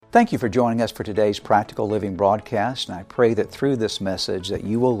Thank you for joining us for today's Practical Living broadcast, and I pray that through this message that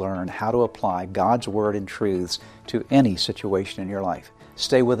you will learn how to apply God's Word and truths to any situation in your life.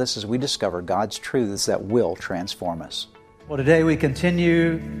 Stay with us as we discover God's truths that will transform us. Well, today we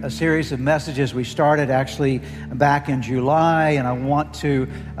continue a series of messages we started actually back in July, and I want to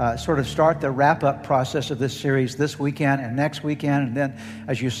sort of start the wrap-up process of this series this weekend and next weekend, and then,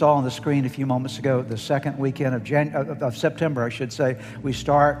 as you saw on the screen a few moments ago, the second weekend of September, I should say, we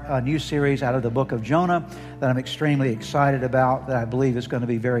start a new series out of the book of Jonah that I'm extremely excited about, that I believe is going to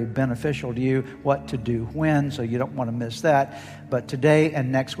be very beneficial to you, what to do when, so you don't want to miss that. But today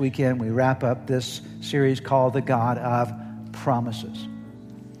and next weekend, we wrap up this series called The God of Promises.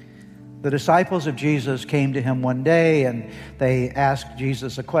 The disciples of Jesus came to him one day and they asked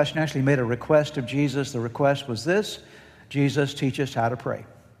Jesus a question, actually made a request of Jesus. The request was this: Jesus, teach us how to pray.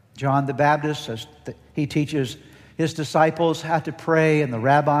 John the Baptist says that he teaches his disciples how to pray, and the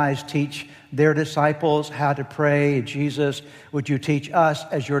rabbis teach their disciples how to pray. Jesus, would you teach us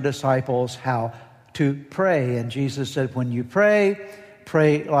as your disciples how to pray? And Jesus said, when you pray,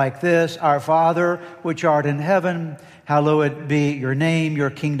 pray like this: Our Father, which art in heaven, hallowed be your name. Your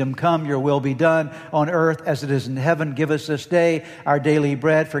kingdom come, your will be done on earth as it is in heaven. Give us this day our daily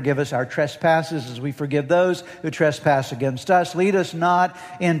bread. Forgive us our trespasses as we forgive those who trespass against us. Lead us not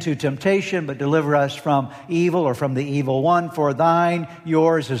into temptation, but deliver us from evil, or from the evil one. For thine,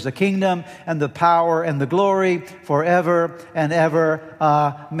 yours is the kingdom and the power and the glory forever and ever.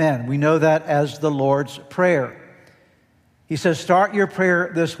 Amen. We know that as the Lord's Prayer. He says, start your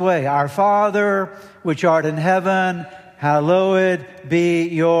prayer this way: Our Father, which art in heaven, hallowed be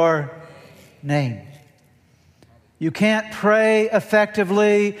your name. You can't pray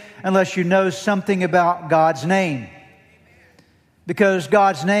effectively unless you know something about God's name. Because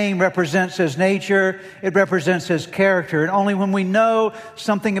God's name represents His nature, it represents His character. And only when we know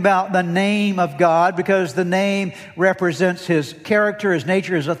something about the name of God, because the name represents His character, His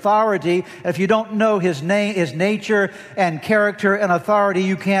nature, His authority. If you don't know His name, His nature and character and authority,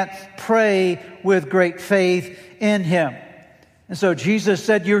 you can't pray with great faith in Him. And so Jesus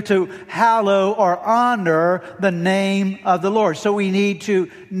said you're to hallow or honor the name of the Lord. So we need to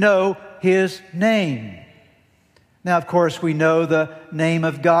know His name. Now, of course, we know the name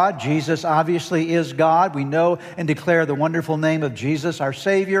of God. Jesus obviously is God. We know and declare the wonderful name of Jesus, our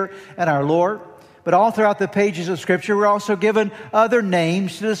Savior and our Lord. But all throughout the pages of Scripture, we're also given other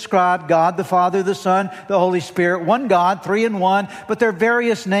names to describe God, the Father, the Son, the Holy Spirit. One God, three in one. But there are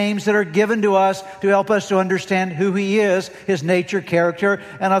various names that are given to us to help us to understand who He is, His nature, character,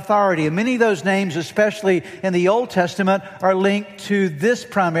 and authority. And many of those names, especially in the Old Testament, are linked to this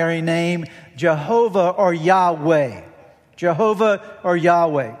primary name, Jehovah or Yahweh. Jehovah or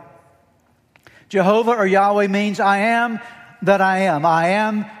Yahweh. Jehovah or Yahweh means I am that I am. I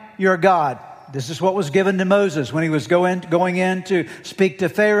am your God. This is what was given to Moses when he was going in to speak to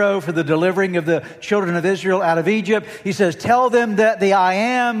Pharaoh for the delivering of the children of Israel out of Egypt. He says, tell them that the I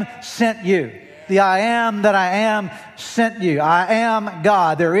am sent you. The I am that I am sent you. I am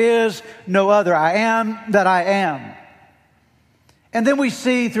God. There is no other. I am that I am. And then we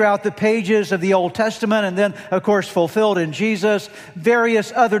see throughout the pages of the Old Testament, and then, of course, fulfilled in Jesus,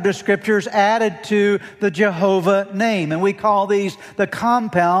 various other descriptors added to the Jehovah name. And we call these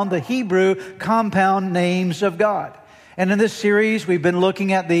the Hebrew compound names of God. And in this series, we've been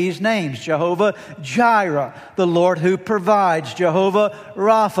looking at these names: Jehovah Jireh, the Lord who provides; Jehovah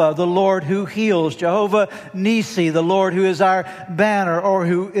Rapha, the Lord who heals; Jehovah Nisi, the Lord who is our banner, or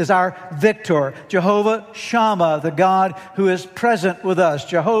who is our victor; Jehovah Shammah, the God who is present with us;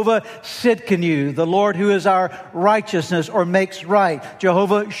 Jehovah Sidkenu, the Lord who is our righteousness or makes right;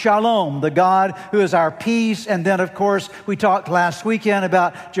 Jehovah Shalom, the God who is our peace. And then, of course, we talked last weekend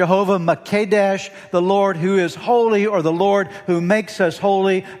about Jehovah Makedesh, the Lord who is holy, or the Lord who makes us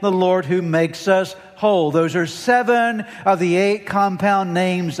holy, the Lord who makes us whole. Those are 7 of the 8 compound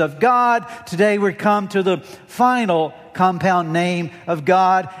names of God. Today we come to the final compound name of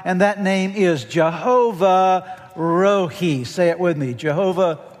God, and that name is Jehovah Rohi. Say it with me: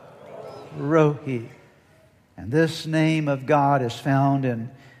 Jehovah Rohi. And this name of God is found in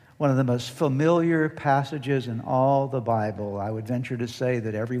one of the most familiar passages in all the Bible. I would venture to say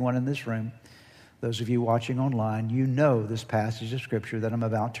that everyone in this room, those of you watching online, you know this passage of Scripture that I'm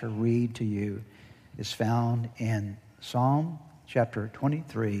about to read to you is found in Psalm chapter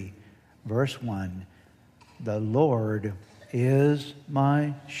 23, verse 1. The Lord is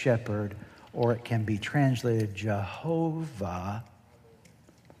my shepherd, or it can be translated Jehovah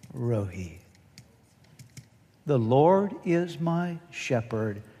Rohi. The Lord is my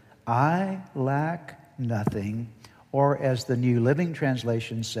shepherd. I lack nothing. Or as the New Living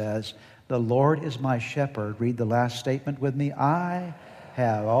Translation says, the Lord is my shepherd. Read the last statement with me. I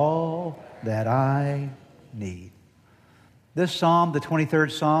have all that I need. This psalm, the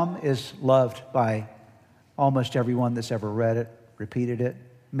 23rd Psalm, is loved by almost everyone that's ever read it, repeated it.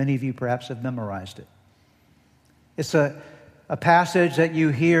 Many of you perhaps have memorized it. It's a passage that you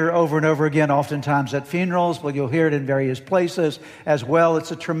hear over and over again, oftentimes at funerals, but you'll hear it in various places as well.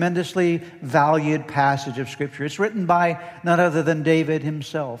 It's a tremendously valued passage of Scripture. It's written by none other than David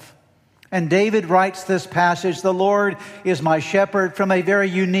himself. And David writes this passage, the Lord is my shepherd, from a very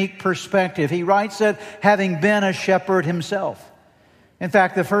unique perspective. He writes it having been a shepherd himself. In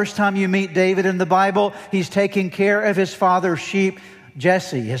fact, the first time you meet David in the Bible, he's taking care of his father's sheep,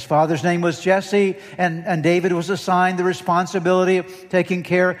 Jesse. His father's name was Jesse, and David was assigned the responsibility of taking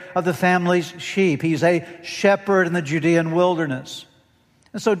care of the family's sheep. He's a shepherd in the Judean wilderness.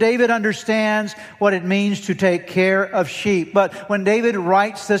 And so David understands what it means to take care of sheep. But when David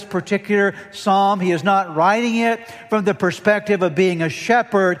writes this particular psalm, he is not writing it from the perspective of being a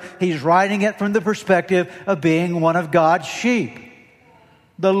shepherd. He's writing it from the perspective of being one of God's sheep.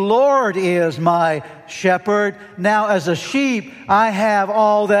 The Lord is my shepherd. Now as a sheep, I have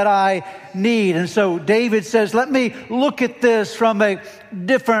all that I need. And so David says, let me look at this from a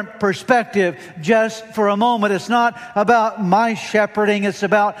different perspective just for a moment. It's not about my shepherding. It's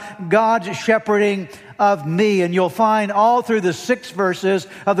about God's shepherding of me. And you'll find all through the 6 verses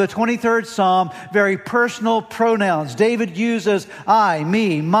of the 23rd Psalm, very personal pronouns. David uses I,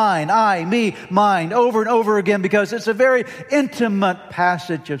 me, mine, I, me, mine over and over again because it's a very intimate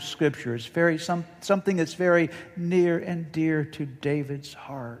passage of Scripture. It's very something that's very near and dear to David's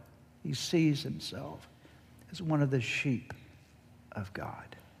heart. He sees himself as one of the sheep of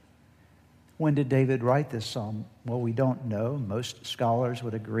God. When did David write this psalm? Well, we don't know. Most scholars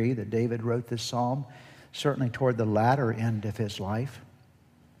would agree that David wrote this psalm certainly toward the latter end of his life.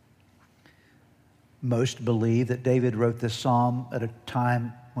 Most believe that David wrote this psalm at a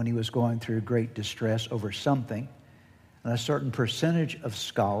time when he was going through great distress over something. And a certain percentage of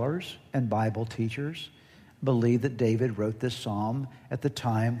scholars and Bible teachers believe that David wrote this psalm at the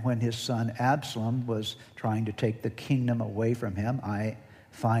time when his son Absalom was trying to take the kingdom away from him. I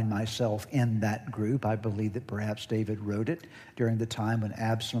find myself in that group. I believe that perhaps David wrote it during the time when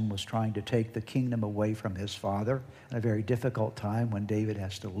Absalom was trying to take the kingdom away from his father, at a very difficult time when David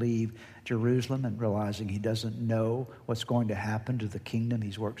has to leave Jerusalem and realizing he doesn't know what's going to happen to the kingdom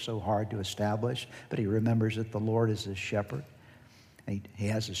he's worked so hard to establish, but he remembers that the Lord is his shepherd. He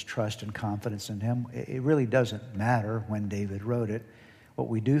has his trust and confidence in him. It really doesn't matter when David wrote it. What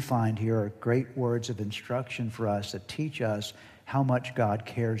we do find here are great words of instruction for us that teach us how much God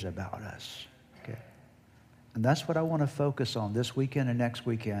cares about us. Okay? And that's what I want to focus on this weekend and next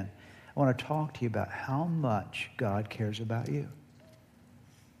weekend. I want to talk to you about how much God cares about you.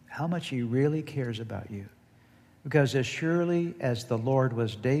 How much he really cares about you. Because as surely as the Lord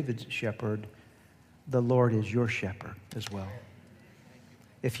was David's shepherd, the Lord is your shepherd as well.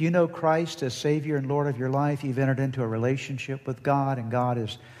 If you know Christ as Savior and Lord of your life, you've entered into a relationship with God, and God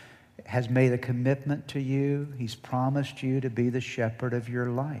has made a commitment to you. He's promised you to be the shepherd of your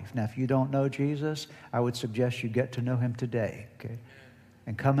life. Now, if you don't know Jesus, I would suggest you get to know him today, okay?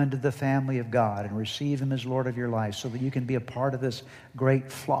 And come into the family of God and receive him as Lord of your life so that you can be a part of this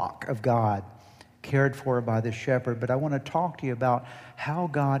great flock of God cared for by the shepherd. But I want to talk to you about how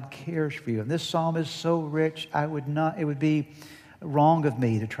God cares for you. And this psalm is so rich, it would be wrong of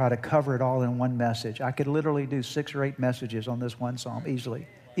me to try to cover it all in one message. I could literally do 6 or 8 messages on this one psalm easily.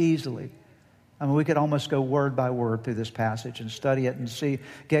 I mean, we could almost go word by word through this passage and study it and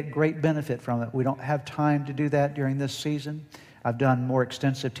get great benefit from it. We don't have time to do that during this season. I've done more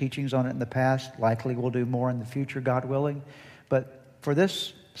extensive teachings on it in the past. Likely we'll do more in the future, God willing. But for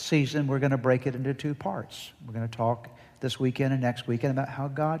this season, we're going to break it into 2 parts. We're going to talk this weekend and next weekend about how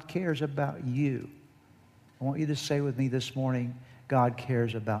God cares about you. I want you to say with me this morning, God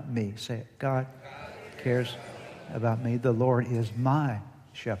cares about me. Say it. God cares about me. The Lord is my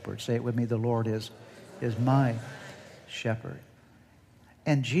shepherd. Say it with me. The Lord is my shepherd.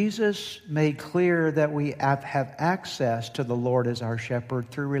 And Jesus made clear that we have access to the Lord as our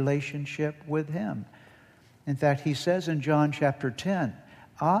shepherd through relationship with him. In fact, he says in John chapter 10,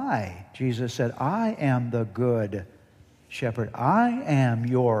 Jesus said, I am the good shepherd. I am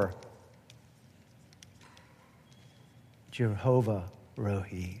your Jehovah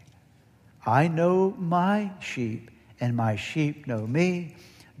Rohi. I know my sheep, and my sheep know me,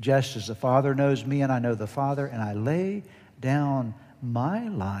 just as the Father knows me, and I know the Father, and I lay down my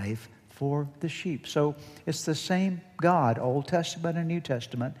life for the sheep. So it's the same God, Old Testament and New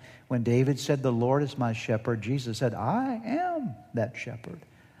Testament. When David said, the Lord is my shepherd, Jesus said, I am that shepherd.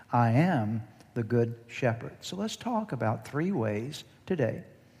 I am the good shepherd. So let's talk about 3 ways today,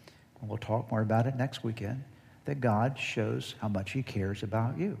 and we'll talk more about it next weekend, that God shows how much he cares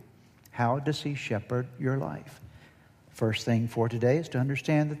about you. How does he shepherd your life? First thing for today is to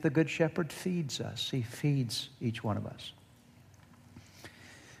understand that the good shepherd feeds us. He feeds each one of us.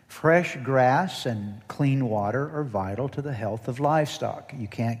 Fresh grass and clean water are vital to the health of livestock. You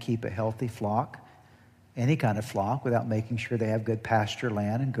can't keep a healthy flock, any kind of flock, without making sure they have good pasture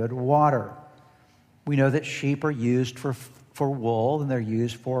land and good water. We know that sheep are used for wool, and they're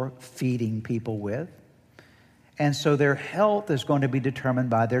used for feeding people with. And so their health is going to be determined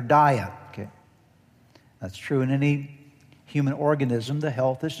by their diet. Okay, that's true in any human organism. The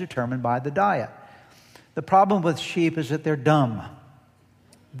health is determined by the diet. The problem with sheep is that they're dumb.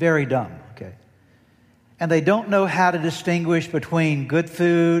 Very dumb, okay? And they don't know how to distinguish between good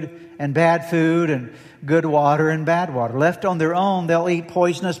food and good water and bad water. Left on their own, they'll eat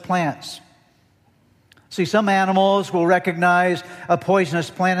poisonous plants. See, some animals will recognize a poisonous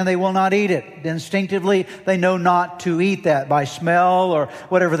plant and they will not eat it. Instinctively, they know not to eat that by smell or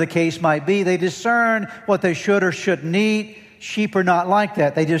whatever the case might be. They discern what they should or shouldn't eat. Sheep are not like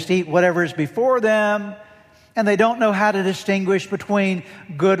that. They just eat whatever is before them. And they don't know how to distinguish between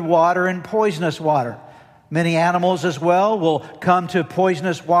good water and poisonous water. Many animals as well will come to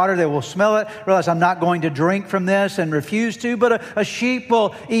poisonous water. They will smell it, realize I'm not going to drink from this and refuse to. But a sheep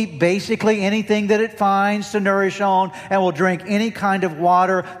will eat basically anything that it finds to nourish on and will drink any kind of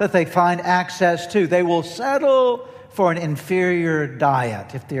water that they find access to. They will settle for an inferior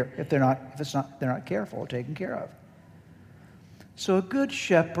diet if they're not careful or taken care of. So a good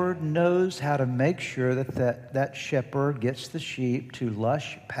shepherd knows how to make sure that shepherd gets the sheep to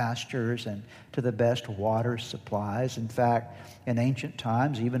lush pastures and to the best water supplies. In fact, in ancient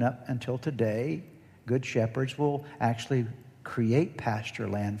times, even up until today, good shepherds will actually create pasture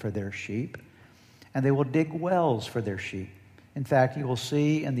land for their sheep, and they will dig wells for their sheep. In fact, you will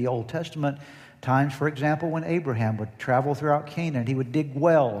see in the Old Testament times, for example, when Abraham would travel throughout Canaan, he would dig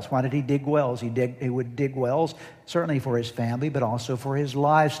wells. Why did he dig wells? He would dig wells certainly for his family, but also for his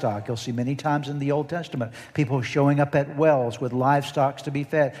livestock. You'll see many times in the Old Testament people showing up at wells with livestock to be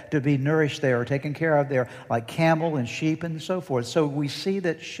fed, to be nourished there or taken care of there, like camel and sheep and so forth. So we see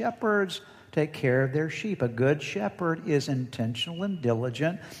that shepherds take care of their sheep. A good shepherd is intentional and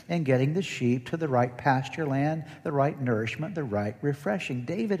diligent in getting the sheep to the right pasture land, the right nourishment, the right refreshing.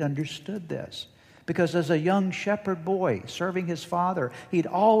 David understood this because as a young shepherd boy serving his father, he'd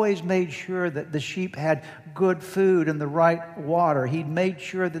always made sure that the sheep had good food and the right water. He'd made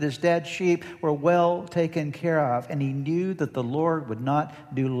sure that his dad's sheep were well taken care of, and he knew that the Lord would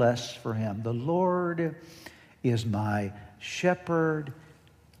not do less for him. The Lord is my shepherd.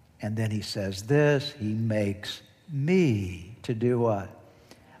 And then he says this, he makes me to do what?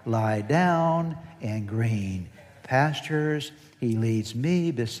 Lie down in green pastures. He leads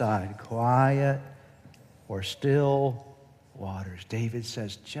me beside quiet or still waters. David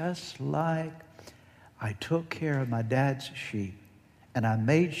says, just like I took care of my dad's sheep, and I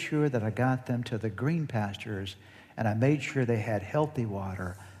made sure that I got them to the green pastures, and I made sure they had healthy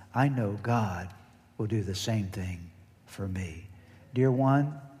water, I know God will do the same thing for me. Dear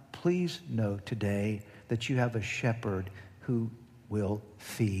one, please know today that you have a shepherd who will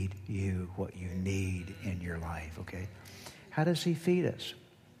feed you what you need in your life, okay? How does he feed us?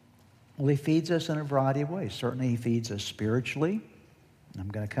 Well, he feeds us in a variety of ways. Certainly he feeds us spiritually. I'm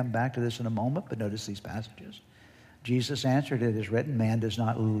going to come back to this in a moment, but notice these passages. Jesus answered, it is written, man does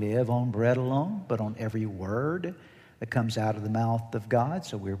not live on bread alone, but on every word that comes out of the mouth of God.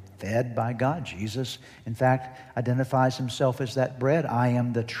 So we're fed by God. Jesus, in fact, identifies himself as that bread. I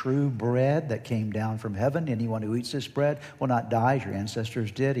am the true bread that came down from heaven. Anyone who eats this bread will not die as your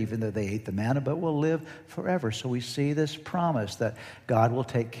ancestors did, even though they ate the manna, but will live forever. So we see this promise that God will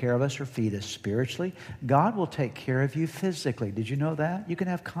take care of us or feed us spiritually. God will take care of you physically. Did you know that? You can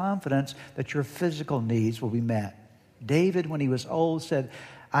have confidence that your physical needs will be met. David, when he was old, said,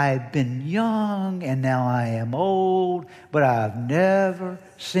 I've been young and now I am old, but I've never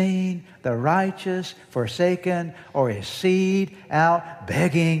seen the righteous forsaken or his seed out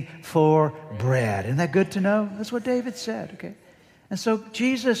begging for bread. Isn't that good to know? That's what David said, okay? And so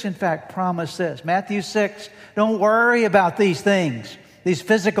Jesus, in fact, promised this. Matthew 6, don't worry about these things, these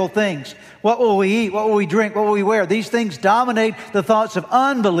physical things. What will we eat? What will we drink? What will we wear? These things dominate the thoughts of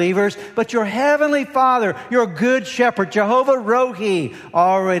unbelievers, but your heavenly Father, your good shepherd, Jehovah Rohi,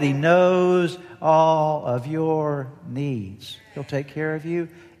 already knows all of your needs. He'll take care of you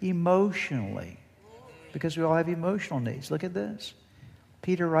emotionally, because we all have emotional needs. Look at this.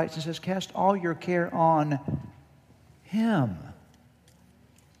 Peter writes and says, cast all your care on Him,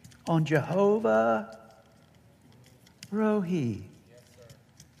 on Jehovah Rohi.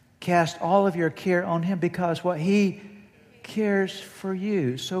 Cast all of your care on Him, because what? He cares for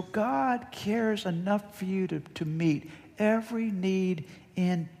you. So God cares enough for you to meet every need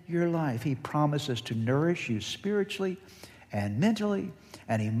in your life. He promises to nourish you spiritually and mentally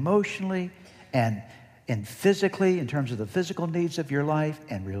and emotionally and physically, in terms of the physical needs of your life,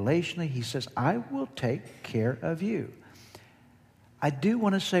 and relationally. He says, I will take care of you. I do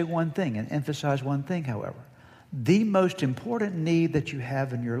want to say one thing and emphasize one thing, however. The most important need that you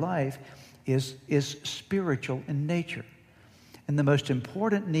have in your life is spiritual in nature. And the most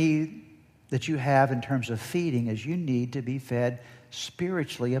important need that you have in terms of feeding is you need to be fed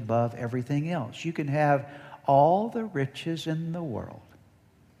spiritually above everything else. You can have all the riches in the world.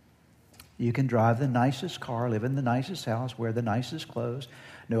 You can drive the nicest car, live in the nicest house, wear the nicest clothes,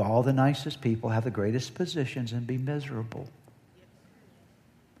 know all the nicest people, have the greatest positions, and be miserable.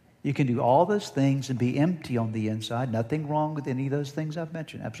 You can do all those things and be empty on the inside. Nothing wrong with any of those things I've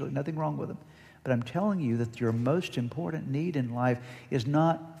mentioned. Absolutely nothing wrong with them. But I'm telling you that your most important need in life is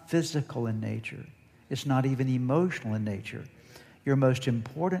not physical in nature. It's not even emotional in nature. Your most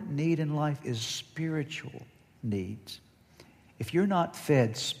important need in life is spiritual needs. If you're not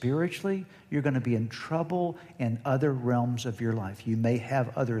fed spiritually, you're going to be in trouble in other realms of your life. You may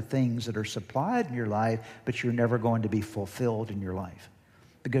have other things that are supplied in your life, but you're never going to be fulfilled in your life.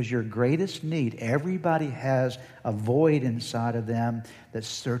 Because your greatest need, everybody has a void inside of them that's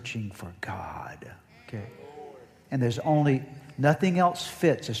searching for God. Okay? And there's only, nothing else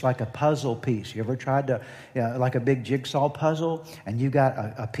fits. It's like a puzzle piece. You ever tried to, like a big jigsaw puzzle, and you got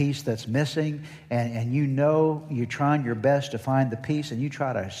a piece that's missing, and you know you're trying your best to find the piece, and you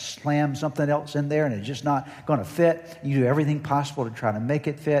try to slam something else in there, and it's just not going to fit. You do everything possible to try to make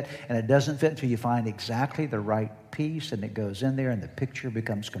it fit, and it doesn't fit until you find exactly the right piece, and it goes in there, and the picture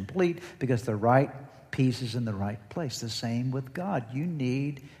becomes complete because the right piece is in the right place. The same with God. You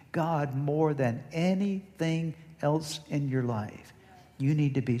need God more than anything else in your life. You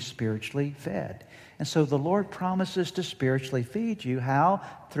need to be spiritually fed. And so the Lord promises to spiritually feed you. How?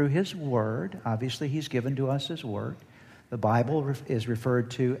 Through His Word. Obviously, He's given to us His Word. The Bible is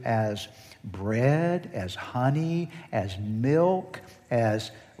referred to as bread, as honey, as milk,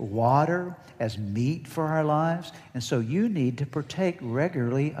 as water, as meat for our lives. And so you need to partake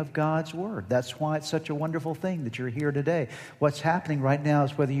regularly of God's Word. That's why it's such a wonderful thing that you're here today. What's happening right now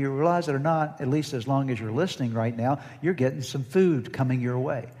is, whether you realize it or not, at least as long as you're listening right now, you're getting some food coming your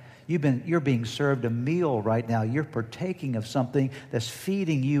way. You're being served a meal right now. You're partaking of something that's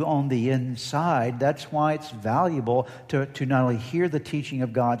feeding you on the inside. That's why it's valuable to not only hear the teaching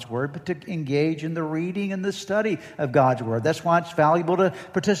of God's Word, but to engage in the reading and the study of God's Word. That's why it's valuable to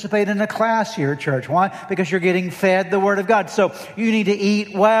participate in a class here at church. Why? Because you're getting fed the Word of God. So you need to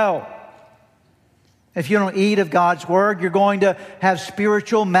eat well. If you don't eat of God's Word, you're going to have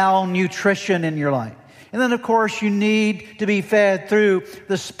spiritual malnutrition in your life. And then, of course, you need to be fed through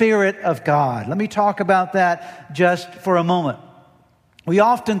the Spirit of God. Let me talk about that just for a moment. We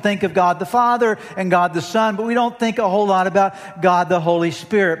often think of God the Father and God the Son, but we don't think a whole lot about God the Holy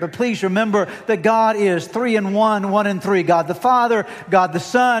Spirit. But please remember that God is 3 in 1, 1 in 3. God the Father, God the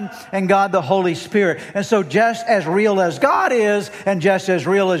Son, and God the Holy Spirit. And so just as real as God is, and just as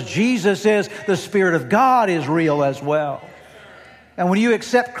real as Jesus is, the Spirit of God is real as well. And when you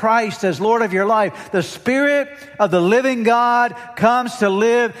accept Christ as Lord of your life, the Spirit of the living God comes to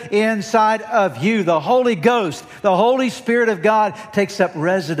live inside of you. The Holy Ghost, the Holy Spirit of God, takes up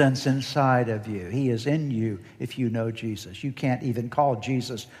residence inside of you. He is in you if you know Jesus. You can't even call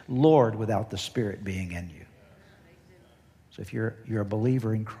Jesus Lord without the Spirit being in you. So if you're a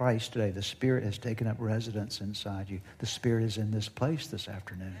believer in Christ today, the Spirit has taken up residence inside you. The Spirit is in this place this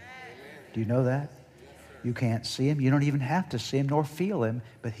afternoon. Do you know that? You can't see Him. You don't even have to see Him nor feel Him,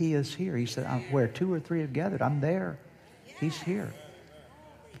 but He is here. He said, where 2 or 3 are gathered, I'm there. He's here.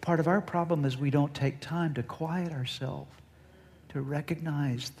 Part of our problem is we don't take time to quiet ourselves, to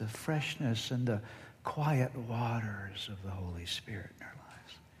recognize the freshness and the quiet waters of the Holy Spirit in our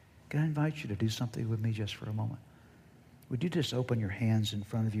lives. Can I invite you to do something with me just for a moment? Would you just open your hands in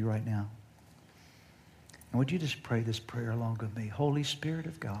front of you right now? And would you just pray this prayer along with me? Holy Spirit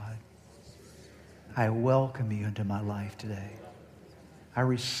of God, I welcome you into my life today. I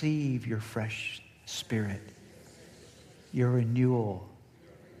receive your fresh spirit, your renewal.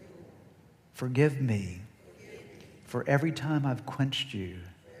 Forgive me for every time I've quenched you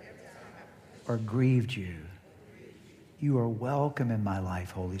or grieved you You are welcome in my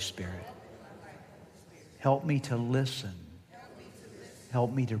life, Holy Spirit. Help me to listen.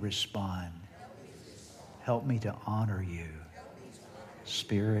 Help me to respond. Help me to honor you.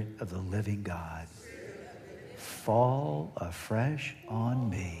 Spirit of the living God, fall afresh on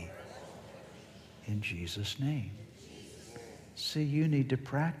me in Jesus' name. See, you need to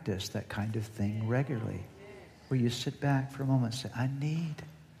practice that kind of thing regularly, where you sit back for a moment and say, I need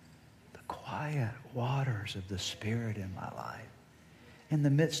the quiet waters of the Spirit in my life. In the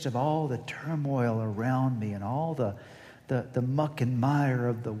midst of all the turmoil around me and all the muck and mire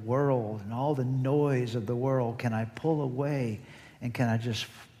of the world and all the noise of the world, can I pull away and can I just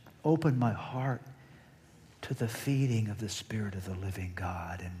open my heart to the feeding of the Spirit of the living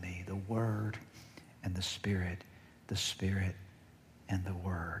God in me, the Word and the Spirit and the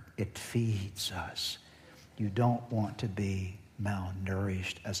Word. It feeds us. You don't want to be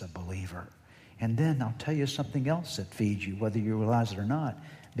malnourished as a believer. And then I'll tell you something else that feeds you, whether you realize it or not,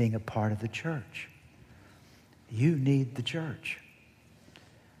 being a part of the church. You need the church.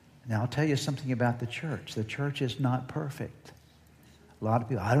 Now I'll tell you something about the church. The church is not perfect. A lot of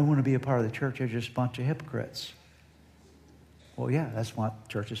people, I don't want to be a part of the church. They're just a bunch of hypocrites. Well, yeah, that's what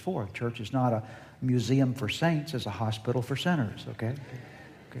church is for. Church is not a museum for saints. It's a hospital for sinners, okay?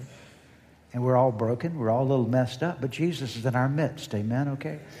 And we're all broken. We're all a little messed up. But Jesus is in our midst, amen,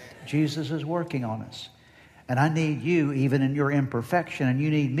 okay? Jesus is working on us. And I need you even in your imperfection, and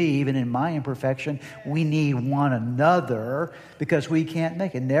you need me even in my imperfection. We need one another because we can't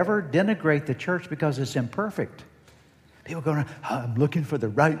make it. Never denigrate the church because it's imperfect. People go, I'm looking for the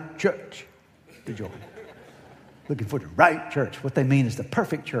right church. Did you? Looking for the right church. What they mean is the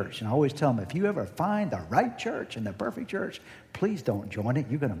perfect church. And I always tell them, if you ever find the right church and the perfect church, please don't join it.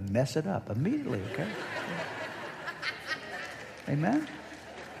 You're going to mess it up immediately, okay? Amen?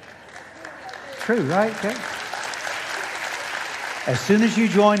 True, right? Okay. As soon as you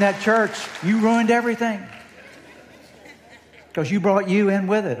join that church, you ruined everything. Because you brought you in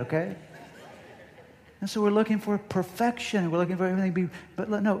with it, okay? And so we're looking for perfection. We're looking for everything to be... But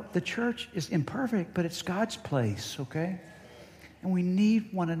no, the church is imperfect, but it's God's place, okay? And we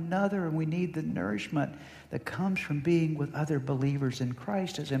need one another, and we need the nourishment that comes from being with other believers in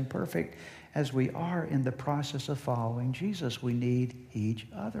Christ, as imperfect as we are in the process of following Jesus. We need each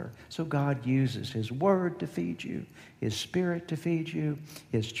other. So God uses His Word to feed you, His Spirit to feed you,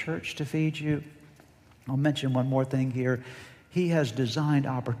 His church to feed you. I'll mention one more thing here. He has designed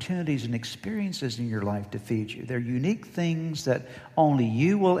opportunities and experiences in your life to feed you. They're unique things that only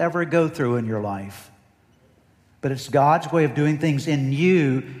you will ever go through in your life. But it's God's way of doing things in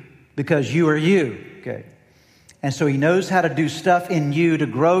you because you are you. Okay. And so He knows how to do stuff in you to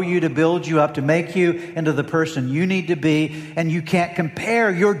grow you, to build you up, to make you into the person you need to be. And you can't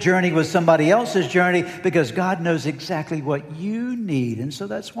compare your journey with somebody else's journey because God knows exactly what you need. And so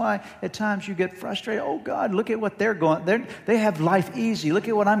that's why at times you get frustrated. Oh, God, look at what they're going. They have life easy. Look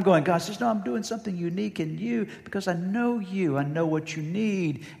at what I'm going. God says, no, I'm doing something unique in you because I know you. I know what you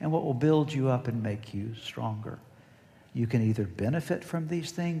need and what will build you up and make you stronger. You can either benefit from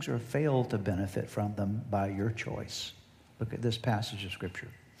these things or fail to benefit from them by your choice. Look at this passage of Scripture.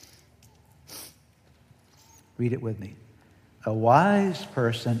 Read it with me. A wise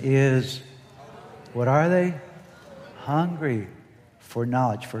person is, what are they? Hungry for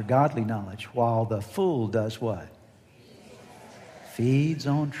knowledge, for godly knowledge, while the fool does what? Feeds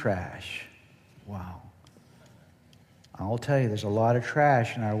on trash. Wow. I'll tell you, there's a lot of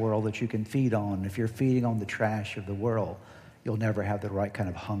trash in our world that you can feed on. If you're feeding on the trash of the world, you'll never have the right kind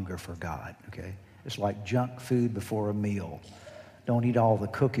of hunger for God, okay? It's like junk food before a meal. Don't eat all the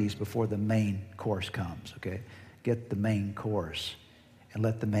cookies before the main course comes, okay? Get the main course and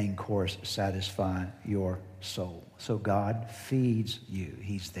let the main course satisfy your soul. So God feeds you.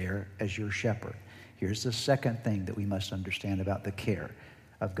 He's there as your shepherd. Here's the second thing that we must understand about the care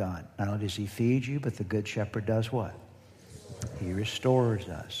of God. Not only does He feed you, but the good shepherd does what? He restores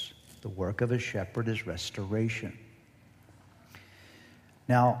us. The work of a shepherd is restoration.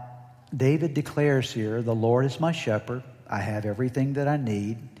 Now, David declares here, the Lord is my shepherd. I have everything that I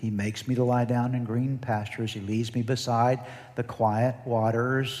need. He makes me to lie down in green pastures. He leads me beside the quiet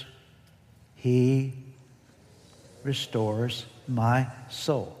waters. He restores my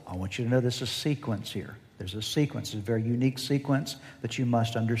soul. I want you to know there's a sequence here. There's a sequence, it's a very unique sequence that you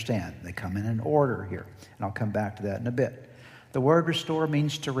must understand. They come in an order here, and I'll come back to that in a bit. The word restore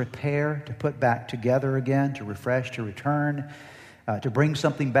means to repair, to put back together again, to refresh, to return. to bring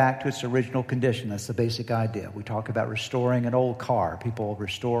something back to its original condition. That's the basic idea. We talk about restoring an old car. People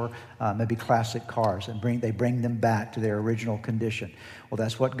restore maybe classic cars and they bring them back to their original condition. Well,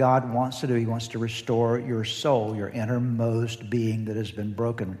 that's what God wants to do. He wants to restore your soul, your innermost being that has been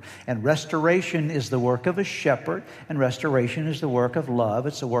broken. And restoration is the work of a shepherd, and restoration is the work of love.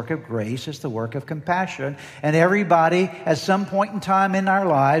 It's the work of grace. It's the work of compassion. And everybody, at some point in time in our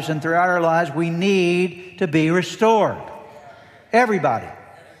lives and throughout our lives, we need to be restored. Everybody.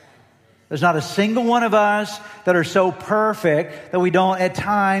 There's not a single one of us that are so perfect that we don't at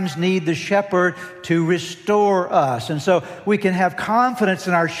times need the shepherd to restore us. And so we can have confidence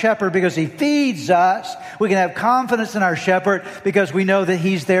in our shepherd because he feeds us. We can have confidence in our shepherd because we know that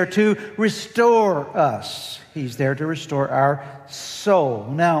he's there to restore us. He's there to restore our soul.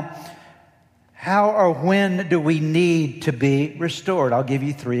 Now, how or when do we need to be restored? I'll give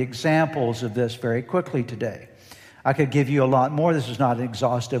you 3 examples of this very quickly today. I could give you a lot more. This is not an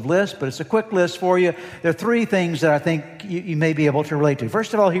exhaustive list, but it's a quick list for you. There are 3 things that I think you may be able to relate to.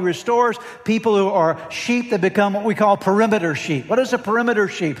 First of all, he restores people who are sheep that become what we call perimeter sheep. What is a perimeter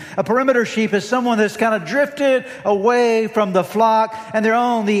sheep? A perimeter sheep is someone that's kind of drifted away from the flock and they're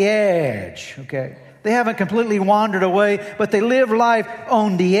on the edge, okay? They haven't completely wandered away, but they live life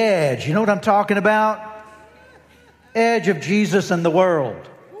on the edge. You know what I'm talking about? Edge of Jesus and the world.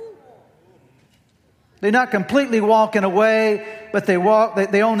 They're not completely walking away, but they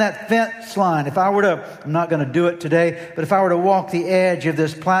own that fence line. I'm not going to do it today, but if I were to walk the edge of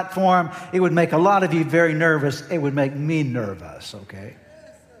this platform, it would make a lot of you very nervous. It would make me nervous, okay?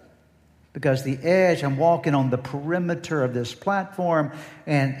 Because the edge, I'm walking on the perimeter of this platform,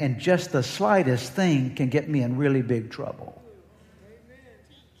 and just the slightest thing can get me in really big trouble.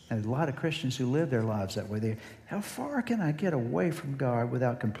 And a lot of Christians who live their lives that way, how far can I get away from God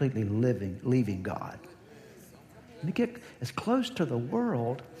without completely leaving God? And you get as close to the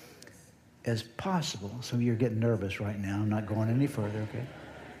world as possible. Some of you are getting nervous right now. I'm not going any further, okay?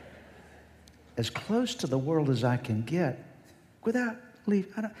 As close to the world as I can get without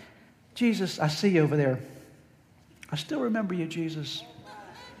leaving. Jesus, I see you over there. I still remember you, Jesus.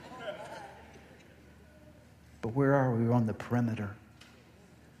 But where are we? We're on the perimeter.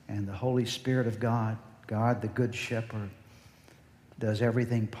 And the Holy Spirit of God, God the Good Shepherd, does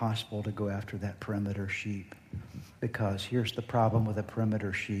everything possible to go after that perimeter sheep. Because here's the problem with a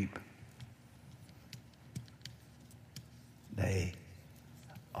perimeter sheep. They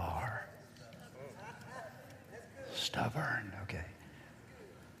are stubborn, okay?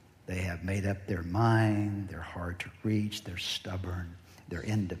 They have made up their mind. They're hard to reach. They're stubborn. They're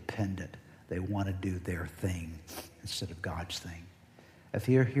independent. They want to do their thing instead of God's thing. If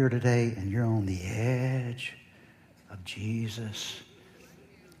you're here today and you're on the edge of Jesus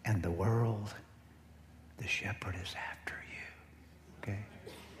and the world, the shepherd is after you, okay?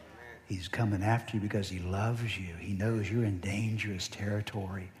 He's coming after you because he loves you. He knows you're in dangerous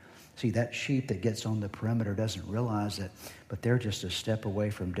territory. See, that sheep that gets on the perimeter doesn't realize it, but they're just a step away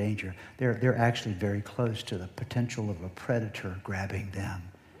from danger. They're actually very close to the potential of a predator grabbing them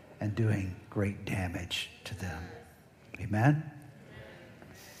and doing great damage to them. Amen?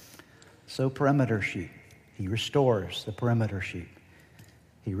 So perimeter sheep. He restores the perimeter sheep.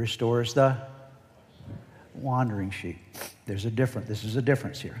 He restores the wandering sheep. This is a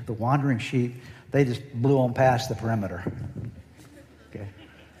difference here. The wandering sheep, they just blew on past the perimeter. Okay.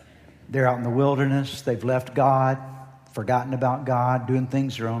 They're out in the wilderness. They've left God, forgotten about God, doing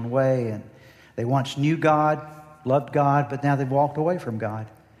things their own way. And they once knew God, loved God, but now they've walked away from God.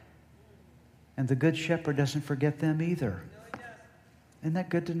 And the Good Shepherd doesn't forget them either. Isn't that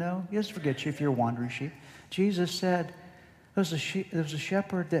good to know? He doesn't forget you if you're a wandering sheep. Jesus said there was a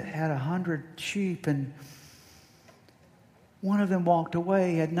shepherd that had 100 sheep, and one of them walked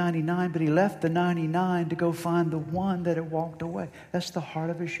away. He had 99, but he left the 99 to go find the one that had walked away. That's the heart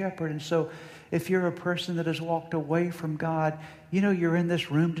of a shepherd. And so if you're a person that has walked away from God, you know you're in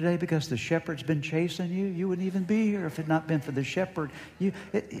this room today because the shepherd's been chasing you. You wouldn't even be here if it had not been for the shepherd.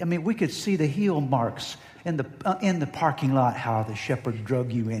 We could see the heel marks in the parking lot how the shepherd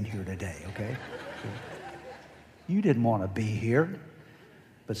drug you in here today, okay? You didn't want to be here.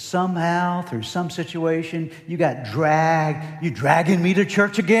 But somehow, through some situation, you got dragged. You dragging me to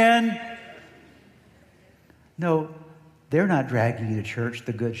church again? No, they're not dragging you to church.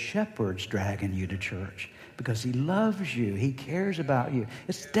 The Good Shepherd's dragging you to church because he loves you. He cares about you.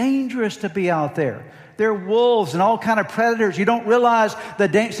 It's dangerous to be out there. There are wolves and all kind of predators. You don't realize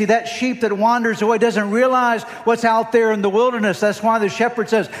see, that sheep that wanders away doesn't realize what's out there in the wilderness. That's why the shepherd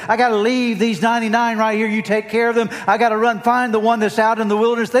says, I got to leave these 99 right here. You take care of them. I got to find the one that's out in the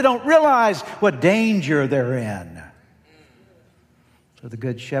wilderness. They don't realize what danger they're in. So the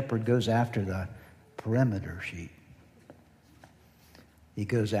good shepherd goes after the perimeter sheep. He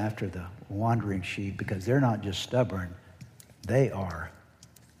goes after the wandering sheep because they're not just stubborn, they are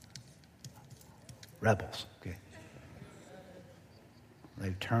rebels. Okay.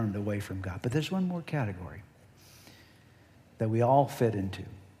 They've turned away from God. But there's one more category that we all fit into.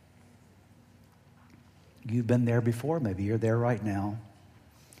 You've been there before. Maybe you're there right now.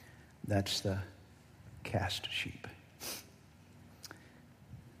 That's the cast sheep.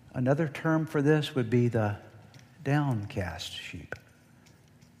 Another term for this would be the downcast sheep.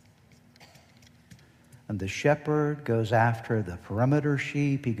 And the shepherd goes after the perimeter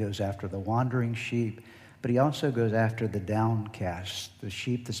sheep. He goes after the wandering sheep. But he also goes after the downcast, the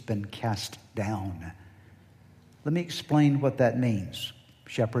sheep that's been cast down. Let me explain what that means.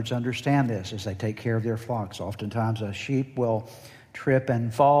 Shepherds understand this as they take care of their flocks. Oftentimes a sheep will trip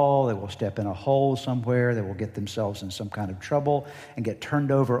and fall. They will step in a hole somewhere. They will get themselves in some kind of trouble and get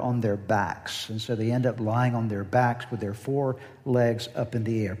turned over on their backs. And so they end up lying on their backs with their 4 legs up in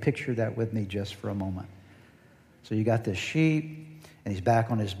the air. Picture that with me just for a moment. So you got this sheep, and he's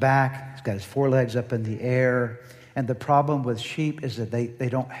back on his back. He's got his 4 legs up in the air. And the problem with sheep is that they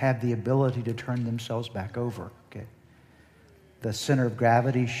don't have the ability to turn themselves back over. Okay. The center of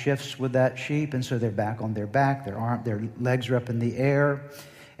gravity shifts with that sheep, and so they're back on their back. Their legs are up in the air.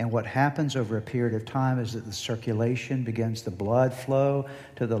 And what happens over a period of time is that the circulation begins, the blood flow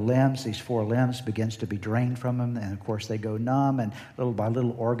to the limbs. These 4 limbs begins to be drained from them, and of course they go numb, and little by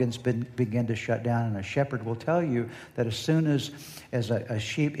little organs begin to shut down. And a shepherd will tell you that as soon as a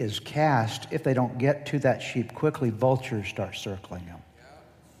sheep is cast, if they don't get to that sheep quickly, vultures start circling them.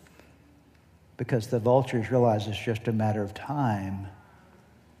 Because the vultures realize it's just a matter of time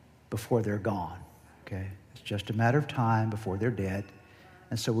before they're gone. Okay? It's just a matter of time before they're dead.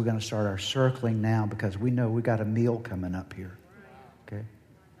 And so we're going to start our circling now because we know we got a meal coming up here. Okay?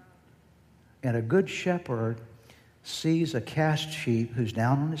 And a good shepherd sees a cast sheep who's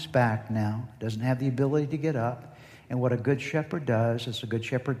down on his back now, doesn't have the ability to get up. And what a good shepherd does is a good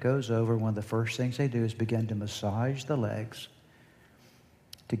shepherd goes over, one of the first things they do is begin to massage the legs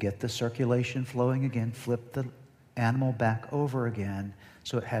to get the circulation flowing again, flip the animal back over again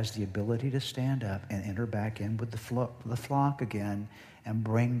so it has the ability to stand up and enter back in with the flock again and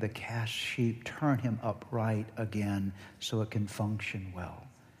bring the cast sheep, turn him upright again so it can function well.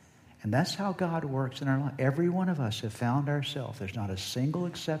 And that's how God works in our life. Every one of us have found ourselves, there's not a single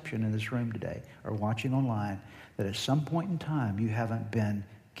exception in this room today or watching online, that at some point in time you haven't been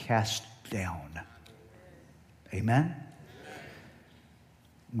cast down. Amen?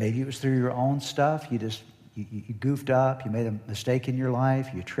 Maybe it was through your own stuff. You goofed up. You made a mistake in your life.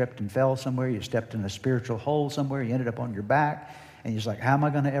 You tripped and fell somewhere. You stepped in a spiritual hole somewhere. You ended up on your back. And you're just like, how am I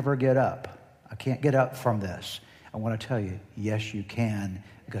going to ever get up? I can't get up from this. I want to tell you, yes, you can,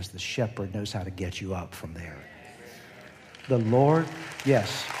 because the shepherd knows how to get you up from there. The Lord,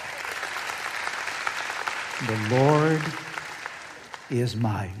 yes. The Lord is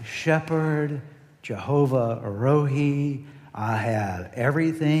my shepherd, Jehovah Rohi. I have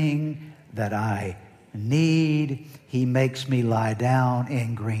everything that I need. He makes me lie down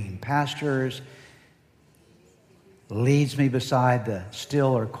in green pastures, leads me beside the still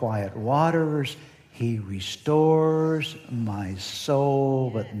or quiet waters. He restores my soul.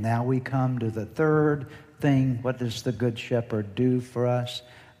 But now we come to the third thing. What does the Good Shepherd do for us?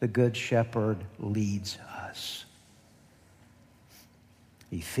 The Good Shepherd leads us.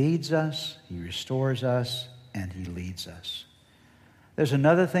 He feeds us, he restores us, and he leads us. There's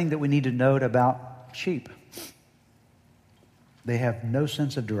another thing that we need to note about sheep. They have no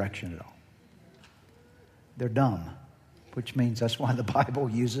sense of direction at all. They're dumb, which means that's why the Bible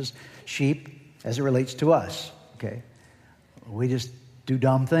uses sheep as it relates to us. Okay? We just do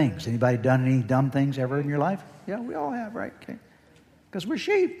dumb things. Anybody done any dumb things ever in your life? Yeah, we all have, right? Okay. Because we're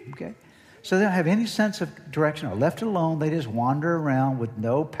sheep, okay? So they don't have any sense of direction. Or left alone, they just wander around with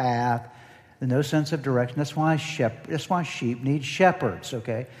no path, no sense of direction. That's why sheep need shepherds,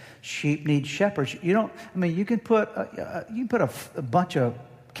 okay? Sheep need shepherds. You can put a bunch of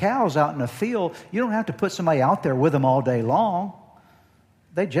cows out in a field. You don't have to put somebody out there with them all day long.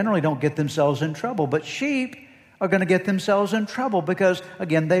 They generally don't get themselves in trouble. But sheep are going to get themselves in trouble because,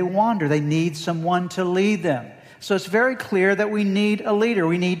 again, they wander. They need someone to lead them. So it's very clear that we need a leader.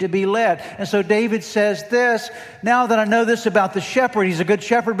 We need to be led. And so David says this, now that I know this about the shepherd, he's a good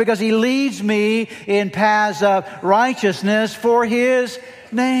shepherd because he leads me in paths of righteousness for his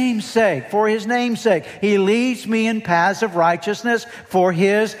name's sake. For his name's sake. He leads me in paths of righteousness for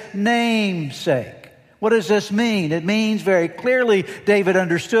his name's sake. What does this mean? It means very clearly, David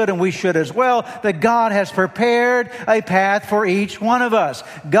understood, and we should as well, that God has prepared a path for each one of us.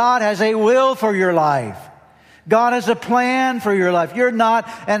 God has a will for your life. God has a plan for your life. You're not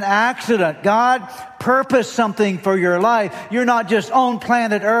an accident. God purposed something for your life. You're not just on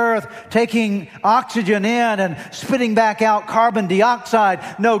planet Earth taking oxygen in and spitting back out carbon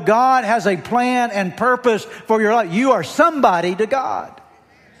dioxide. No, God has a plan and purpose for your life. You are somebody to God.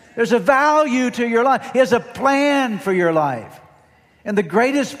 There's a value to your life. He has a plan for your life. And the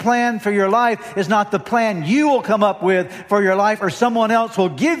greatest plan for your life is not the plan you will come up with for your life or someone else will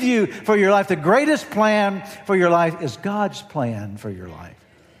give you for your life. The greatest plan for your life is God's plan for your life.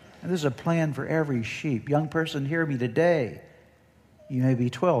 And there's a plan for every sheep. Young person, hear me today. You may be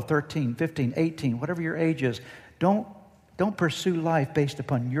 12, 13, 15, 18, whatever your age is. Don't pursue life based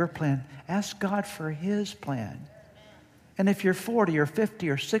upon your plan. Ask God for His plan. And if you're 40 or 50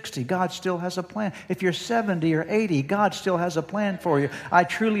 or 60, God still has a plan. If you're 70 or 80, God still has a plan for you. I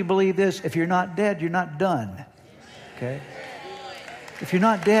truly believe this. If you're not dead, you're not done. Okay? If you're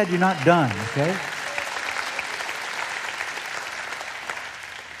not dead, you're not done. Okay?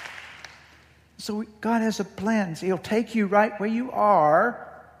 So God has a plan. So He'll take you right where you are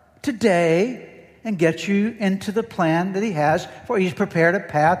today and get you into the plan that He has for He's prepared a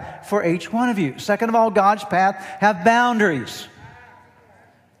path for each one of you. Second of all, God's path have boundaries.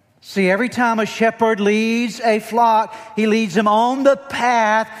 See, every time a shepherd leads a flock, he leads them on the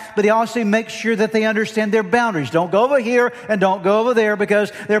path, but he also makes sure that they understand their boundaries. Don't go over here and don't go over there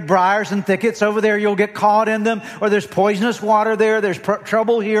because there are briars and thickets over there. You'll get caught in them, or there's poisonous water there. There's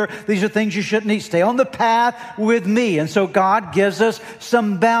trouble here. These are things you shouldn't eat. Stay on the path with me. And so God gives us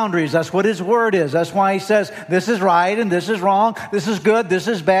some boundaries. That's what His Word is. That's why He says, this is right and this is wrong. This is good. This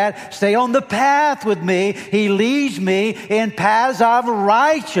is bad. Stay on the path with me. He leads me in paths of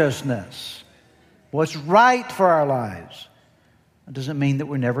righteousness. What's right for our lives. It doesn't mean that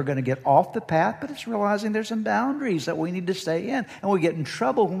we're never going to get off the path, but it's realizing there's some boundaries that we need to stay in. And we get in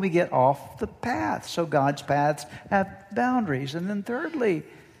trouble when we get off the path. So God's paths have boundaries. And then thirdly,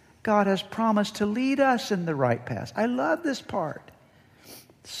 God has promised to lead us in the right path. I love this part.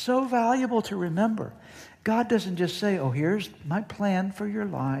 It's so valuable to remember. God doesn't just say, oh, here's my plan for your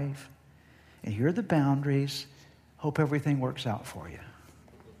life, and here are the boundaries. Hope everything works out for you.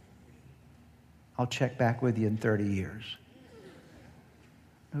 I'll check back with you in 30 years.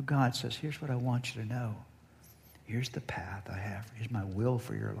 No, God says, here's what I want you to know. Here's the path I have. Here's my will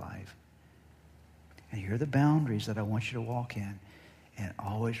for your life. And here are the boundaries that I want you to walk in. And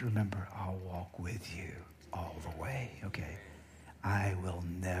always remember, I'll walk with you all the way, okay? I will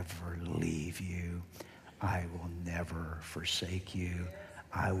never leave you. I will never forsake you.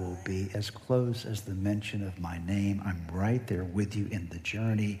 I will be as close as the mention of my name. I'm right there with you in the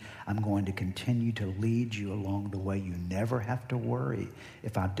journey. I'm going to continue to lead you along the way. You never have to worry.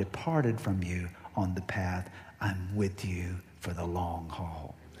 If I've departed from you on the path, I'm with you for the long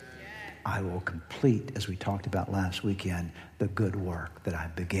haul. I will complete, as we talked about last weekend, the good work that I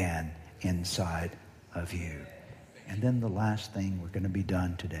began inside of you. And then the last thing, we're going to be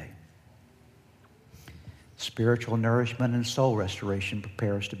done today. Spiritual nourishment and soul restoration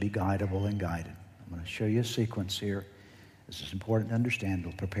prepare us to be guidable and guided. I'm going to show you a sequence here. This is important to understand.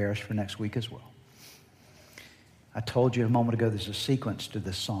 It'll prepare us for next week as well. I told you a moment ago there's a sequence to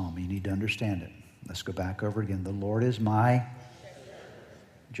this psalm. You need to understand it. Let's go back over it again. The Lord is my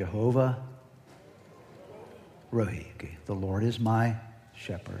Jehovah Rohi. Okay. The Lord is my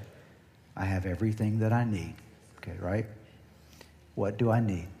shepherd. I have everything that I need. Okay, right? What do I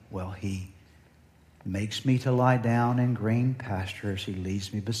need? Well, He makes me to lie down in green pastures. He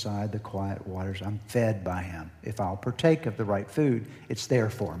leads me beside the quiet waters. I'm fed by Him. If I'll partake of the right food, it's there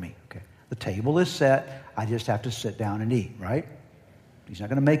for me. Okay. The table is set. I just have to sit down and eat, right? He's not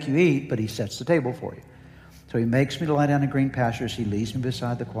going to make you eat, but He sets the table for you. So He makes me to lie down in green pastures. He leads me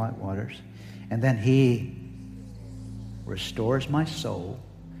beside the quiet waters. And then He restores my soul.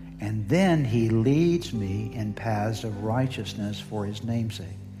 And then He leads me in paths of righteousness for His name's sake.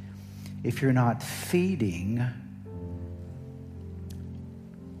 If you're not feeding,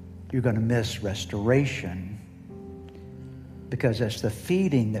 you're going to miss restoration, because that's the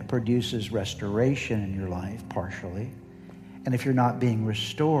feeding that produces restoration in your life, partially. And if you're not being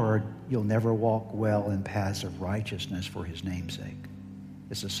restored, you'll never walk well in paths of righteousness for His name's sake.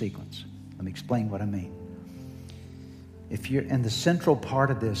 It's a sequence. Let me explain what I mean. If you're, and the central part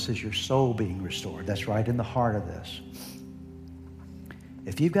of this is your soul being restored. That's right in the heart of this.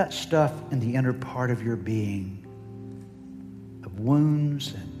 If you've got stuff in the inner part of your being of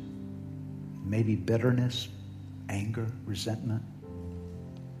wounds and maybe bitterness, anger, resentment,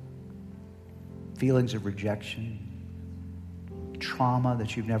 feelings of rejection, trauma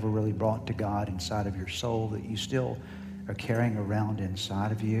that you've never really brought to God inside of your soul that you still are carrying around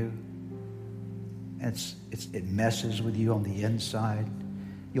inside of you. It messes with you on the inside.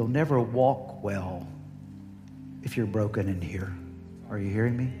 You'll never walk well if you're broken in here. Are you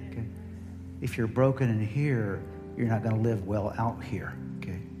hearing me? Okay. If you're broken in here, you're not going to live well out here.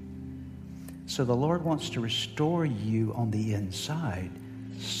 Okay. So the Lord wants to restore you on the inside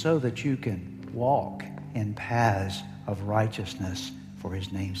so that you can walk in paths of righteousness for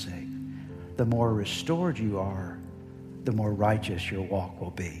His name's sake. The more restored you are, the more righteous your walk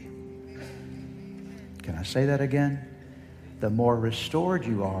will be. Can I say that again? The more restored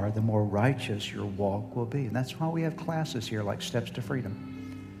you are, the more righteous your walk will be. And that's why we have classes here like Steps to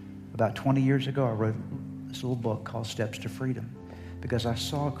Freedom. About 20 years ago, I wrote this little book called Steps to Freedom because I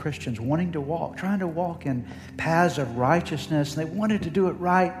saw Christians wanting to walk, trying to walk in paths of righteousness. And they wanted to do it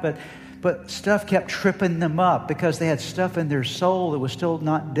right, but stuff kept tripping them up because they had stuff in their soul that was still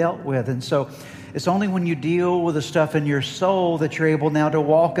not dealt with. And so it's only when you deal with the stuff in your soul that you're able now to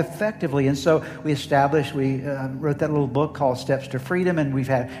walk effectively. And so we wrote that little book called Steps to Freedom, and we've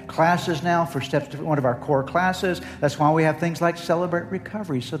had classes now for Steps to one of our core classes. That's why we have things like Celebrate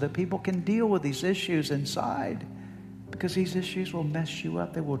Recovery, so that people can deal with these issues inside, because these issues will mess you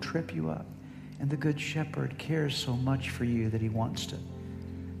up. They will trip you up. And the Good Shepherd cares so much for you that He wants to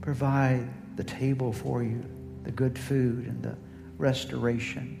provide the table for you, the good food and the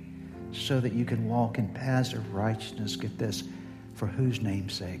restoration, so that you can walk in paths of righteousness, get this, for whose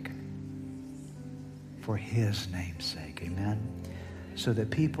name's sake? For His name's sake, amen? So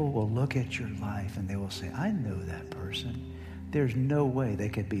that people will look at your life and they will say, I know that person. There's no way they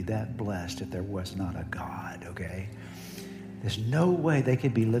could be that blessed if there was not a God, okay? There's no way they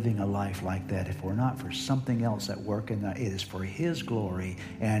could be living a life like that if we're not for something else at work in that. It is for His glory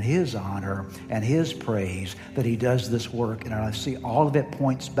and His honor and His praise that He does this work in our life. See, all of it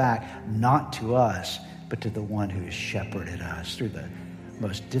points back not to us, but to the one who has shepherded us through the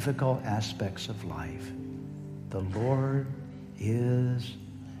most difficult aspects of life. The Lord is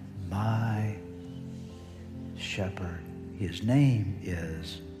my shepherd. His name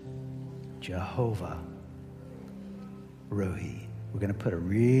is Jehovah. Rohi. We're going to put a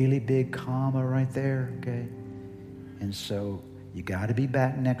really big comma right there, okay? And so you got to be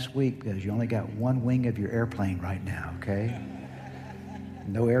back next week because you only got one wing of your airplane right now, okay?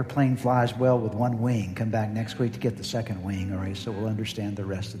 No airplane flies well with one wing. Come back next week to get the second wing, all right? So we'll understand the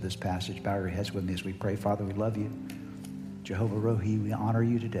rest of this passage. Bow your heads with me as we pray. Father, we love you. Jehovah Rohi, we honor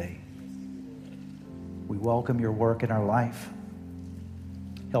you today. We welcome your work in our life.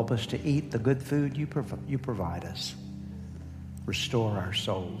 Help us to eat the good food you provide us. Restore our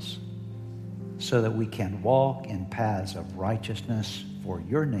souls so that we can walk in paths of righteousness for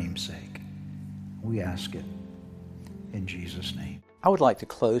your name's sake. We ask it in Jesus' name. I would like to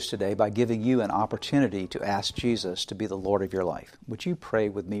close today by giving you an opportunity to ask Jesus to be the Lord of your life. Would you pray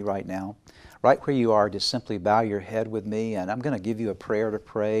with me right now? Right where you are, just simply bow your head with me, and I'm going to give you a prayer to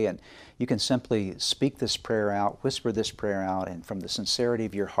pray, and you can simply speak this prayer out, whisper this prayer out, and from the sincerity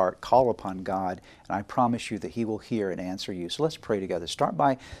of your heart, call upon God, and I promise you that He will hear and answer you. So let's pray together. Start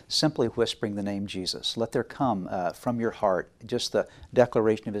by simply whispering the name Jesus. Let there come from your heart just the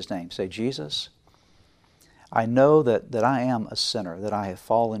declaration of His name. Say, Jesus, I know that I am a sinner, that I have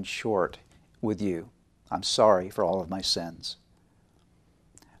fallen short with you. I'm sorry for all of my sins.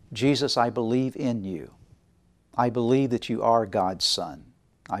 Jesus, I believe in you. I believe that you are God's Son.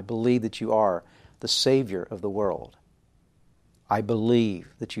 I believe that you are the Savior of the world. I believe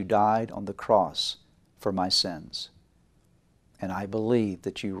that you died on the cross for my sins. And I believe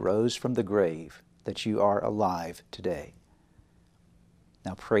that you rose from the grave, that you are alive today.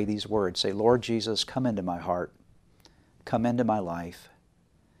 Now pray these words. Say, Lord Jesus, come into my heart. Come into my life.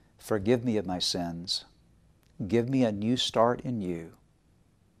 Forgive me of my sins. Give me a new start in you.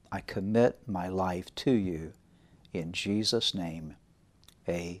 I commit my life to you. In Jesus' name,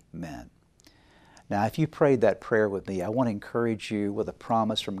 amen. Now, if you prayed that prayer with me, I want to encourage you with a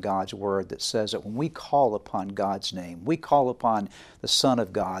promise from God's Word that says that when we call upon God's name, we call upon the Son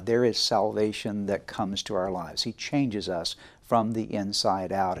of God, there is salvation that comes to our lives. He changes us from the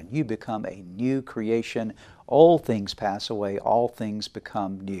inside out, and you become a new creation. Old things pass away, all things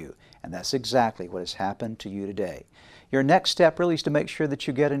become new. And that's exactly what has happened to you today. Your next step really is to make sure that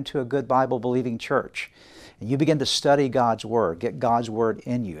you get into a good Bible-believing church. And you begin to study God's Word, get God's Word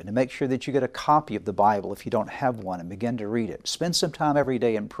in you, and to make sure that you get a copy of the Bible if you don't have one and begin to read it. Spend some time every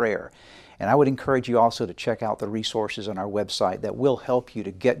day in prayer. And I would encourage you also to check out the resources on our website that will help you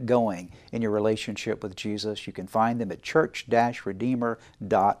to get going in your relationship with Jesus. You can find them at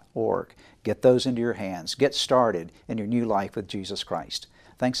church-redeemer.org. Get those into your hands. Get started in your new life with Jesus Christ.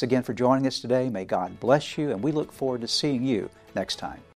 Thanks again for joining us today. May God bless you, and we look forward to seeing you next time.